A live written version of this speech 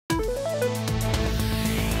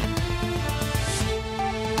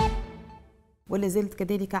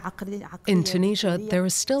In Tunisia, there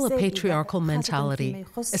is still a patriarchal mentality,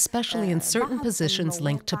 especially in certain positions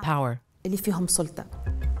linked to power.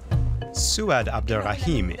 Souad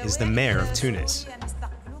Abderrahim is the mayor of Tunis,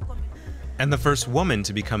 and the first woman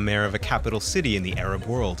to become mayor of a capital city in the Arab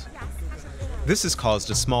world. This has caused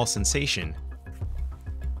a small sensation.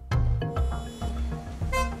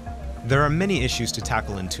 There are many issues to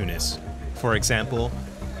tackle in Tunis. For example,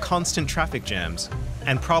 constant traffic jams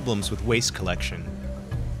and problems with waste collection.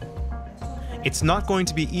 It's not going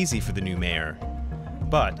to be easy for the new mayor,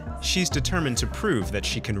 but she's determined to prove that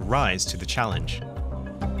she can rise to the challenge.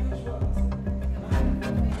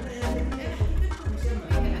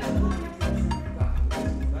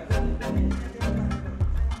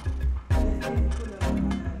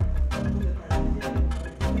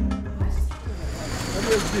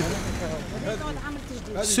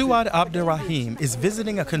 Souad Abderrahim is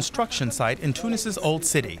visiting a construction site in Tunis's old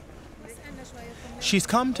city. She's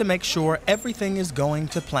come to make sure everything is going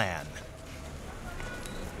to plan.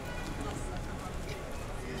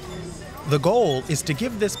 The goal is to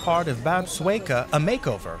give this part of Bab Soueika a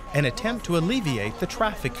makeover and attempt to alleviate the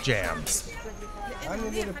traffic jams.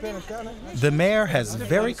 The mayor has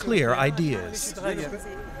very clear ideas.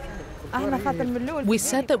 We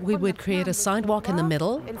said that we would create a sidewalk in the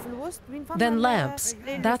middle, then lamps.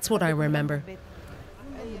 That's what I remember.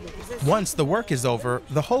 Once the work is over,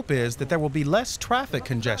 the hope is that there will be less traffic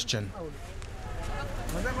congestion.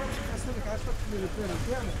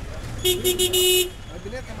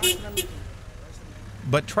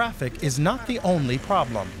 But traffic is not the only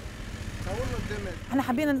problem.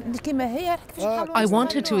 I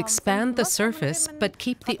wanted to expand the surface, but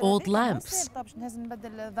keep the old lamps.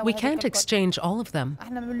 We can't exchange all of them.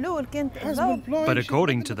 But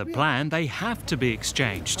according to the plan, they have to be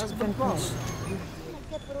exchanged.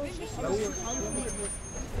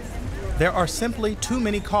 There are simply too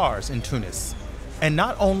many cars in Tunis, and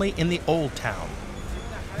not only in the old town.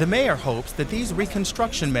 The mayor hopes that these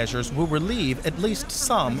reconstruction measures will relieve at least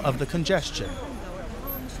some of the congestion.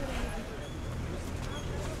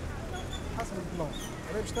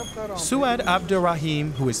 Souad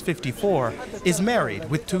Abderrahim, who is 54, is married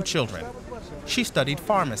with 2 children. She studied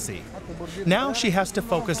pharmacy. Now she has to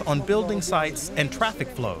focus on building sites and traffic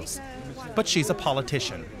flows. But she's a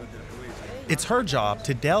politician. It's her job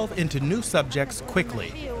to delve into new subjects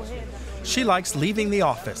quickly. She likes leaving the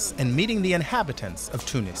office and meeting the inhabitants of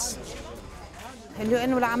Tunis.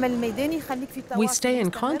 We stay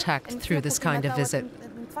in contact through this kind of visit.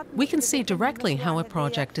 We can see directly how a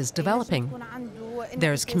project is developing.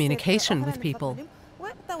 There's communication with people.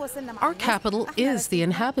 Our capital is the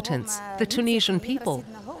inhabitants, the Tunisian people.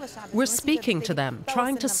 We're speaking to them,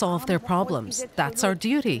 trying to solve their problems. That's our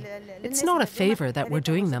duty. It's not a favor that we're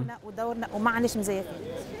doing them.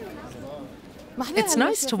 It's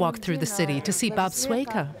nice to walk through the city to see Bab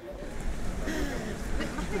Soueika.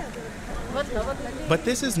 But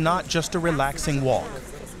this is not just a relaxing walk.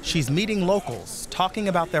 She's meeting locals, talking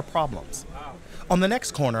about their problems. On the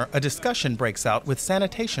next corner, a discussion breaks out with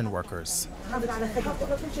sanitation workers.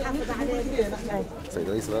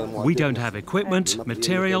 We don't have equipment,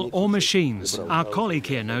 material, or machines. Our colleague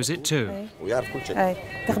here knows it too.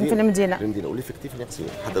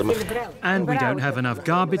 And we don't have enough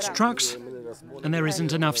garbage trucks, and there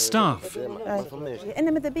isn't enough staff.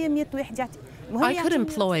 I could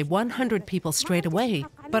employ 100 people straight away,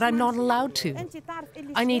 but I'm not allowed to.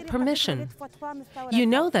 I need permission. You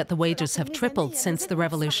know that the wages have tripled since the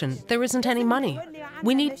revolution. There isn't any money.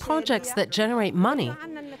 We need projects that generate money,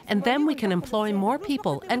 and then we can employ more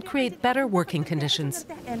people and create better working conditions.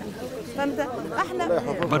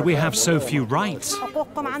 But we have so few rights.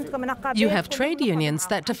 You have trade unions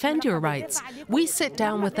that defend your rights. We sit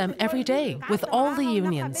down with them every day, with all the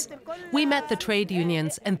unions. We met the trade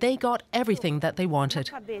unions, and they got everything that they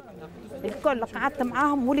wanted.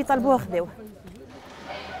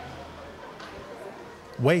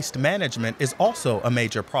 Waste management is also a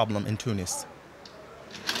major problem in Tunis.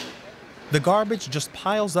 The garbage just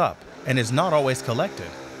piles up and is not always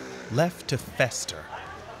collected, left to fester.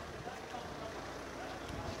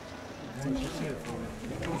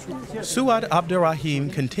 Souad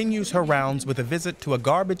Abderrahim continues her rounds with a visit to a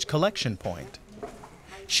garbage collection point.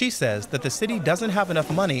 She says that the city doesn't have enough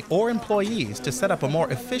money or employees to set up a more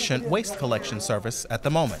efficient waste collection service at the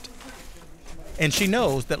moment. And she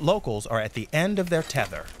knows that locals are at the end of their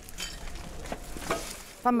tether.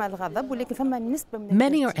 Many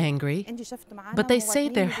are angry, but they say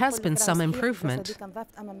there has been some improvement.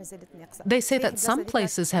 They say that some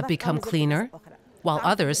places have become cleaner, while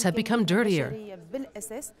others have become dirtier.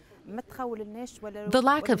 The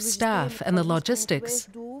lack of staff and the logistics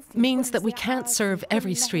means that we can't serve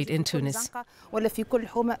every street in Tunis.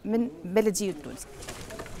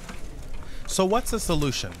 So what's the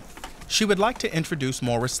solution? She would like to introduce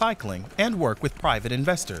more recycling and work with private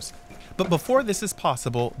investors. But before this is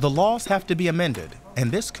possible, the laws have to be amended,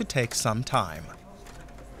 and this could take some time.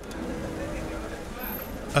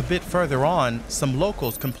 A bit further on, some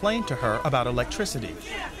locals complained to her about electricity.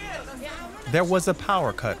 There was a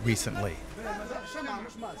power cut recently.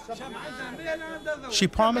 She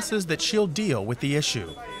promises that she'll deal with the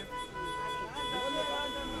issue.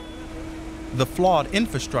 The flawed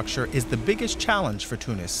infrastructure is the biggest challenge for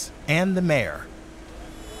Tunis and the mayor.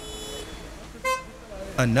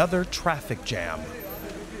 Another traffic jam.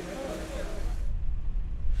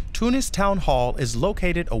 Tunis Town Hall is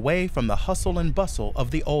located away from the hustle and bustle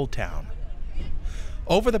of the old town.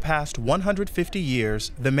 Over the past 150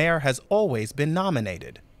 years, the mayor has always been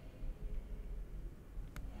nominated.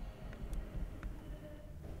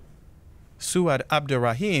 Souad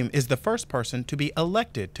Abderrahim is the first person to be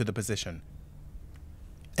elected to the position,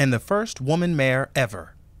 and the first woman mayor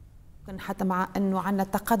ever.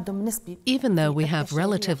 Even though we have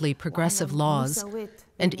relatively progressive laws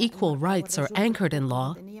and equal rights are anchored in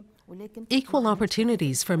law, equal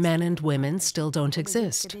opportunities for men and women still don't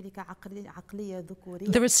exist.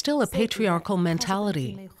 There is still a patriarchal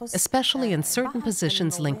mentality, especially in certain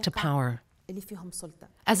positions linked to power.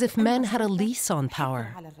 As if men had a lease on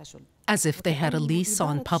power, as if they had a lease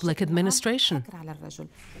on public administration.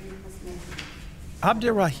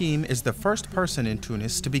 Abderrahim is the first person in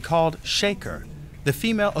Tunis to be called Sheikher, the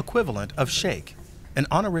female equivalent of Sheikh, an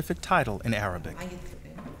honorific title in Arabic.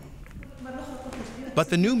 But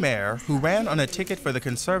the new mayor, who ran on a ticket for the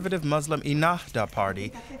conservative Muslim Ennahda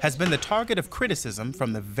Party, has been the target of criticism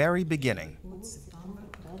from the very beginning.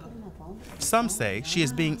 Some say she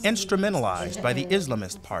is being instrumentalized by the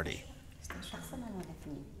Islamist party.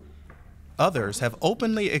 Others have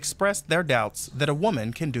openly expressed their doubts that a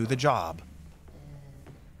woman can do the job.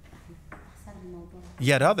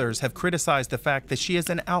 Yet others have criticized the fact that she is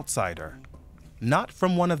an outsider, not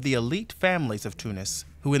from one of the elite families of Tunis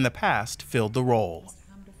who in the past filled the role.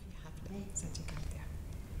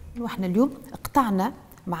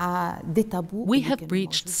 We have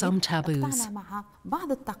breached some taboos.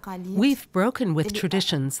 We've broken with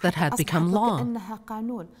traditions that had become law.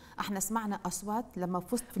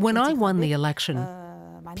 When I won the election,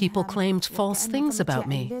 people claimed false things about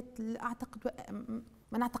me.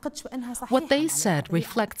 What they said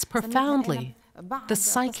reflects profoundly the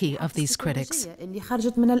psyche of these critics.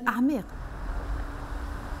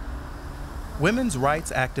 Women's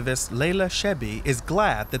rights activist Leila Shebi is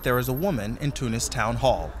glad that there is a woman in Tunis Town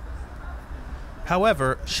Hall.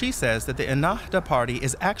 However, she says that the Ennahda Party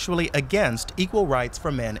is actually against equal rights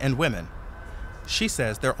for men and women. She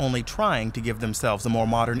says they're only trying to give themselves a more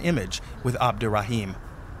modern image with Abderrahim.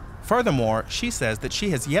 Furthermore, she says that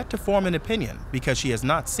she has yet to form an opinion because she has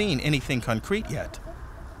not seen anything concrete yet.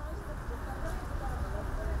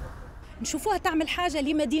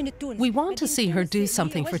 We want to see her do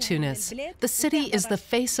something for Tunis. The city is the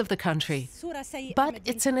face of the country, but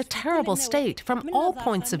it's in a terrible state from all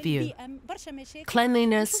points of view.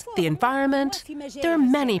 Cleanliness, the environment, there are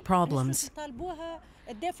many problems.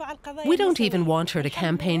 We don't even want her to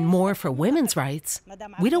campaign more for women's rights.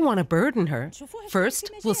 We don't want to burden her.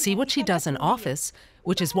 First, we'll see what she does in office,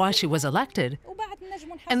 which is why she was elected,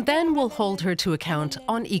 and then we'll hold her to account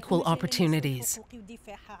on equal opportunities.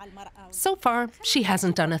 So far, she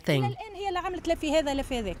hasn't done a thing.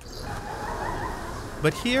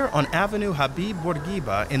 But here on Avenue Habib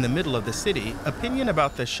Bourguiba in the middle of the city, opinion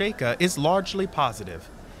about the Sheikha is largely positive,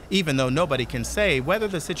 even though nobody can say whether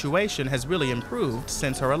the situation has really improved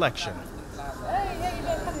since her election.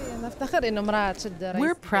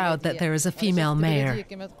 We're proud that there is a female mayor.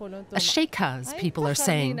 A sheikha, as people are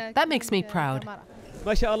saying. That makes me proud.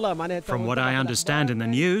 From what I understand in the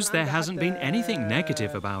news, there hasn't been anything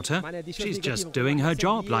negative about her. She's just doing her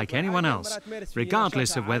job like anyone else,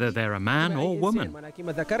 regardless of whether they're a man or woman.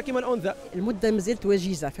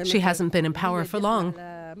 She hasn't been in power for long.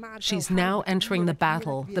 She's now entering the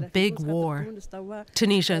battle, the big war.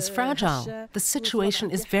 Tunisia is fragile. The situation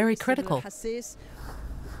is very critical.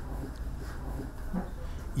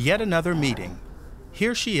 Yet another meeting.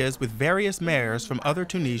 Here she is with various mayors from other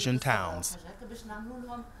Tunisian towns.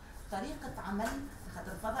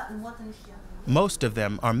 Most of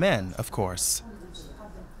them are men, of course.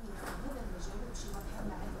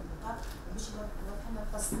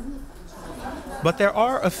 But there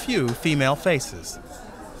are a few female faces.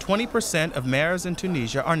 20% of mayors in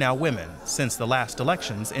Tunisia are now women since the last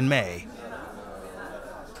elections in May.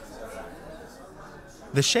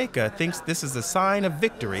 The Sheikha thinks this is a sign of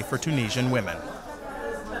victory for Tunisian women.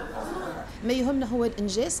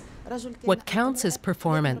 What counts is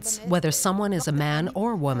performance, whether someone is a man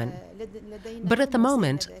or woman. But at the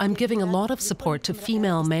moment, I'm giving a lot of support to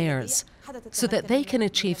female mayors so that they can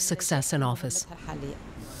achieve success in office.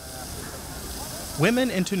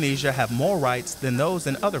 Women in Tunisia have more rights than those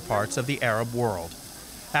in other parts of the Arab world.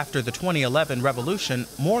 After the 2011 revolution,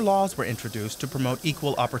 more laws were introduced to promote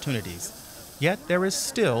equal opportunities. Yet there is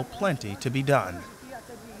still plenty to be done.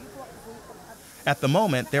 At the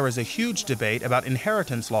moment, there is a huge debate about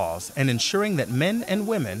inheritance laws and ensuring that men and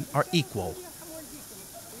women are equal.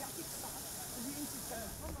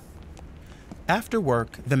 After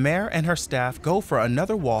work, the mayor and her staff go for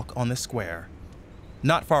another walk on the square.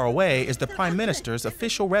 Not far away is the Prime Minister's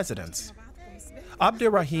official residence.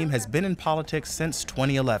 Abderrahim has been in politics since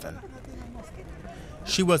 2011.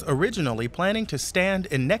 She was originally planning to stand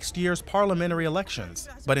in next year's parliamentary elections,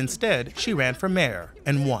 but instead she ran for mayor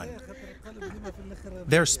and won.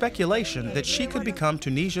 There's speculation that she could become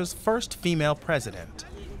Tunisia's first female president.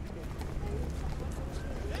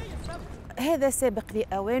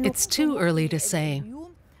 It's too early to say.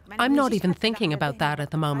 I'm not even thinking about that at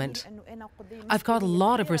the moment. I've got a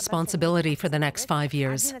lot of responsibility for the next 5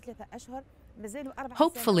 years.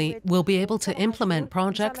 Hopefully, we'll be able to implement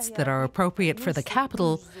projects that are appropriate for the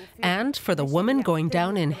capital and for the woman going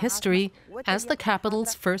down in history as the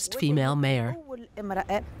capital's first female mayor.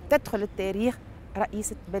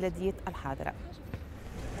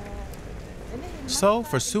 So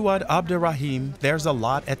for Souad Abderrahim, there's a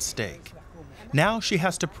lot at stake. Now she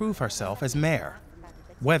has to prove herself as mayor.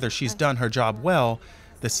 Whether she's done her job well,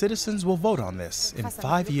 the citizens will vote on this in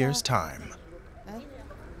 5 years' time.